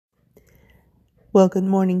Well, good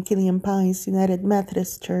morning, Killian Pines United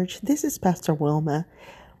Methodist Church. This is Pastor Wilma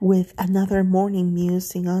with another morning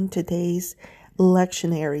musing on today's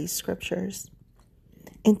lectionary scriptures.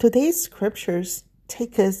 And today's scriptures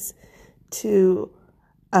take us to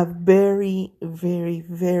a very, very,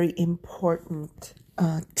 very important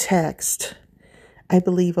text, I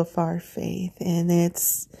believe, of our faith. And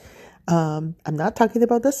it's, I'm not talking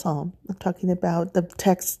about the Psalm. I'm talking about the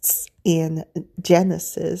texts in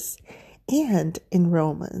Genesis and in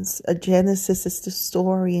Romans. Genesis is the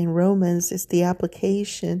story, and Romans is the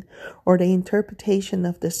application or the interpretation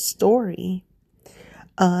of the story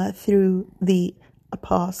through the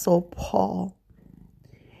Apostle Paul.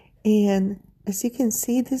 And as you can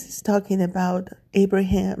see, this is talking about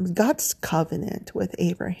Abraham, God's covenant with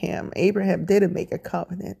Abraham. Abraham didn't make a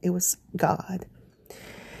covenant, it was God.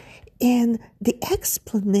 And the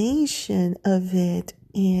explanation of it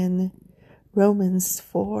in Romans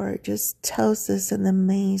 4 just tells us an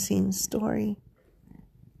amazing story.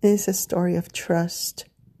 It is a story of trust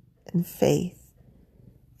and faith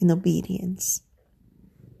and obedience.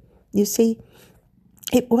 You see,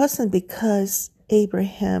 it wasn't because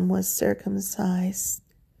Abraham was circumcised.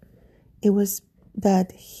 It was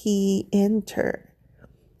that he entered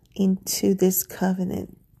into this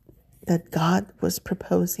covenant that God was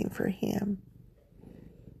proposing for him.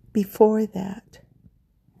 Before that,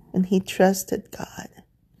 when he trusted God,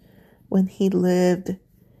 when he lived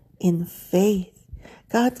in faith,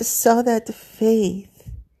 God saw that faith,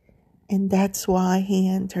 and that's why he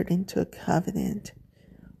entered into a covenant.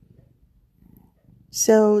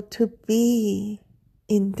 So to be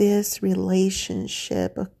in this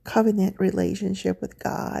relationship, a covenant relationship with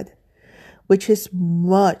God, which is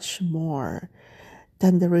much more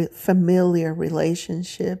than the familiar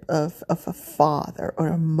relationship of a father or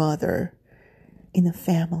a mother in a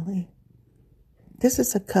family. This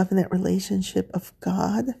is a covenant relationship of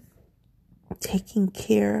God taking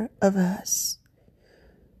care of us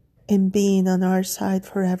and being on our side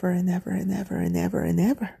forever and ever and ever and ever and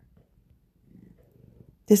ever.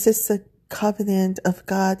 This is a covenant of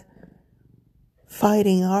God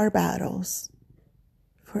fighting our battles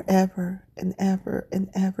forever and ever and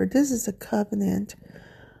ever. This is a covenant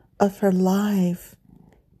of her life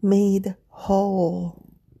made whole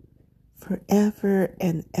forever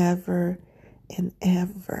and ever and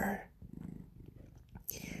ever.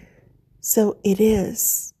 So it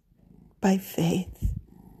is by faith.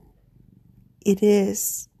 It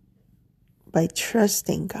is by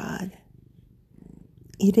trusting God.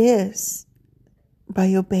 It is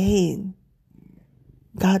by obeying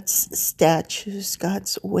God's statutes,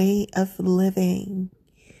 God's way of living,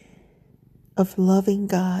 of loving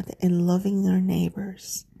God and loving our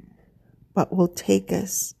neighbors, what will take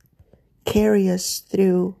us, carry us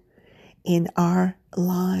through in our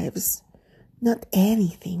lives. Not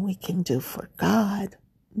anything we can do for God.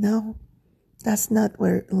 No, that's not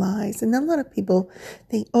where it lies. And a lot of people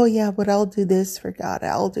think, oh yeah, but I'll do this for God.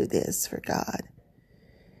 I'll do this for God.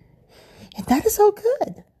 And that is all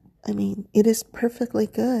good. I mean, it is perfectly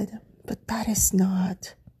good. But that is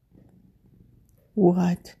not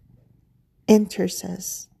what enters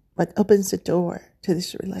us, what opens the door to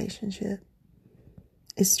this relationship.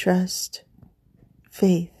 Is trust,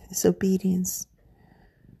 faith, is obedience.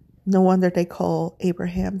 No wonder they call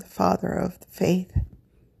Abraham the father of the faith.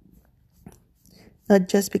 Not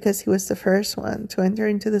just because he was the first one to enter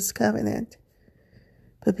into this covenant,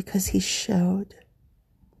 but because he showed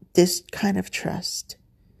this kind of trust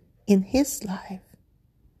in his life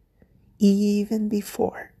even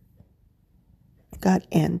before God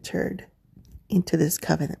entered into this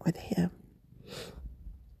covenant with him.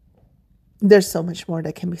 There's so much more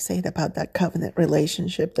that can be said about that covenant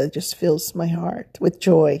relationship that just fills my heart with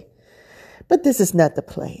joy. But this is not the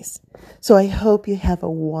place. So I hope you have a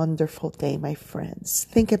wonderful day, my friends.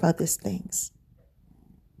 Think about these things.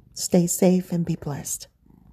 Stay safe and be blessed.